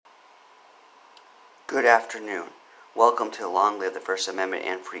Good afternoon. Welcome to Long Live the First Amendment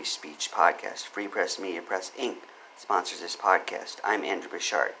and Free Speech podcast. Free Press Media Press Inc. sponsors this podcast. I'm Andrew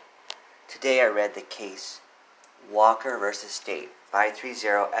Bouchard. Today I read the case Walker v. State,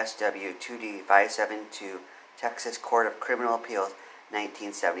 530-SW2D572, Texas Court of Criminal Appeals,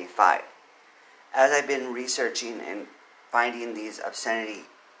 1975. As I've been researching and finding these obscenity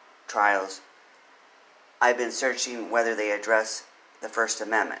trials, I've been searching whether they address the First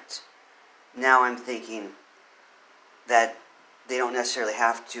Amendment. Now I'm thinking that they don't necessarily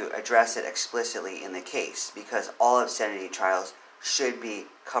have to address it explicitly in the case, because all obscenity trials should be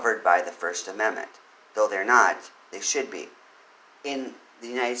covered by the First Amendment. Though they're not, they should be. In the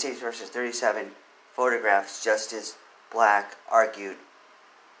United States v. 37 photographs, Justice Black argued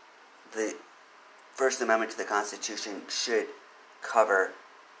the First Amendment to the Constitution should cover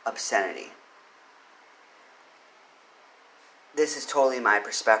obscenity. This is totally my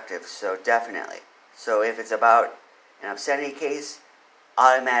perspective, so definitely. So if it's about an obscenity case,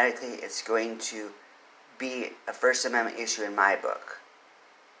 automatically it's going to be a First Amendment issue in my book.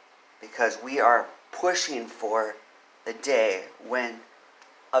 Because we are pushing for the day when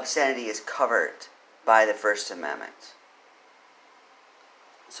obscenity is covered by the First Amendment.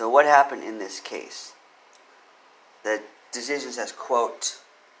 So what happened in this case? The decision says, quote,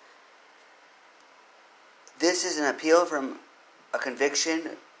 "This is an appeal from a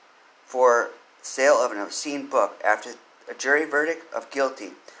conviction for sale of an obscene book. After a jury verdict of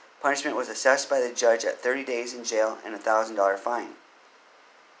guilty, punishment was assessed by the judge at 30 days in jail and a $1,000 fine."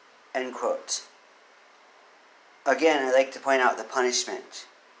 End quote. Again, I'd like to point out the punishment.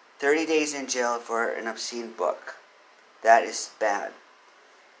 30 days in jail for an obscene book. That is bad.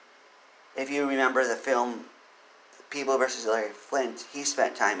 If you remember the film People v. Larry Flint, he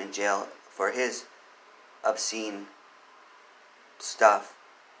spent time in jail for his obscene stuff.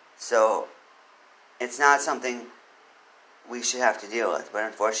 So it's not something we should have to deal with, but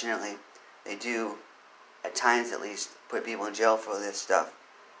unfortunately they do, at times at least, put people in jail for this stuff.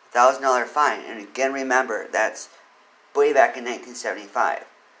 $1,000 fine, and again remember, that's way back in 1975.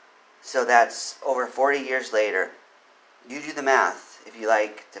 So that's over 40 years later. You do the math, if you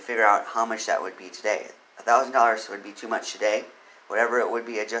like, to figure out how much that would be today. $1,000 would be too much today. Whatever it would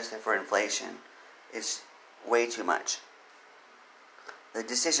be adjusted for inflation is way too much. The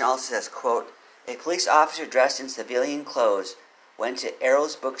decision also says, quote, "A police officer dressed in civilian clothes went to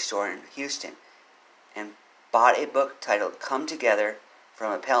Arrow's bookstore in Houston and bought a book titled Come Together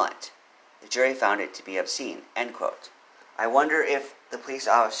from appellant. The jury found it to be obscene." End quote. I wonder if the police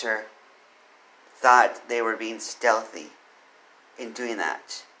officer thought they were being stealthy in doing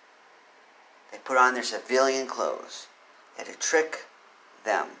that. They put on their civilian clothes. They had to trick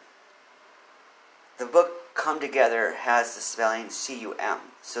them. The book Come Together has the spelling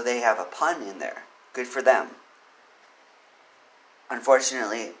C-U-M, so they have a pun in there. Good for them.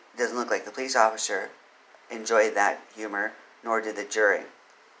 Unfortunately, it doesn't look like the police officer enjoyed that humor, nor did the jury.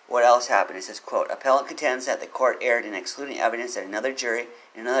 What else happened? It says, quote, "Appellant contends that the court erred in excluding evidence that another jury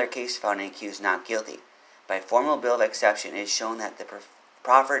in another case found an accused not guilty. By formal bill of exception, it is shown that the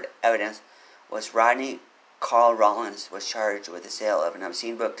proffered evidence was Rodney Carl Rollins was charged with the sale of an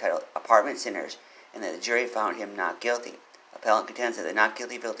obscene book titled Apartment Sinners, and that the jury found him not guilty. Appellant contends that the not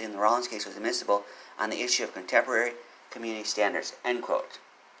guilty guilty in the Rollins case was admissible on the issue of contemporary community standards." End quote.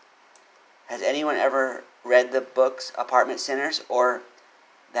 Has anyone ever read the books Apartment Sinners or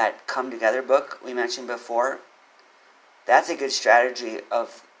that Come Together book we mentioned before? That's a good strategy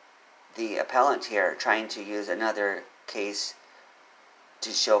of the appellant here, trying to use another case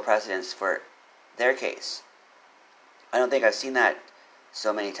to show precedence for their case. I don't think I've seen that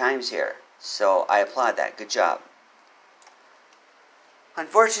so many times here. So I applaud that. Good job.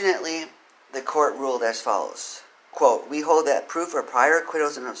 Unfortunately, the court ruled as follows. Quote, "We hold that proof of prior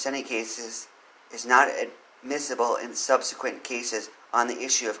acquittals in obscenity cases is not admissible in subsequent cases on the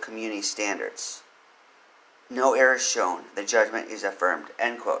issue of community standards. No error shown. The judgment is affirmed."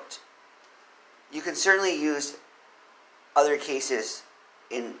 End quote. You can certainly use other cases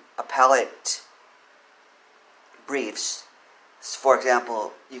in appellate briefs. For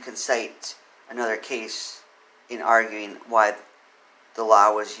example, you can cite another case in arguing why the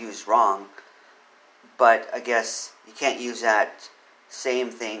law was used wrong, but I guess you can't use that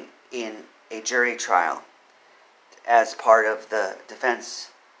same thing in a jury trial as part of the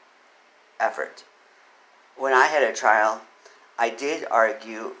defense effort. When I had a trial, I did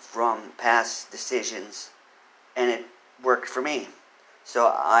argue from past decisions, and it worked for me. So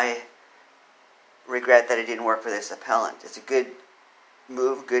I regret that it didn't work for this appellant. It's a good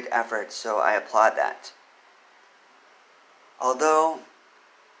move, good effort, so I applaud that. Although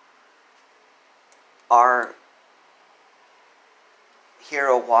our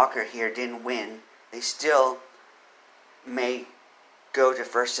hero Walker here didn't win, they still may go to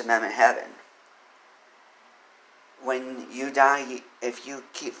First Amendment heaven. When you die, if you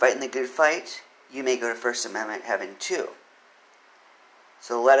keep fighting the good fight, you may go to First Amendment heaven too.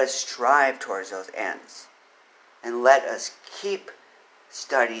 So let us strive towards those ends. And let us keep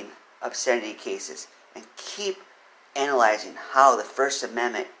studying obscenity cases and keep analyzing how the First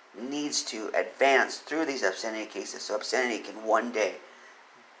Amendment needs to advance through these obscenity cases so obscenity can one day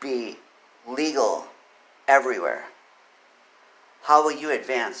be legal everywhere. How will you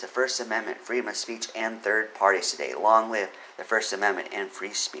advance the First Amendment, freedom of speech, and third parties today? Long live the First Amendment and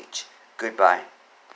free speech. Goodbye.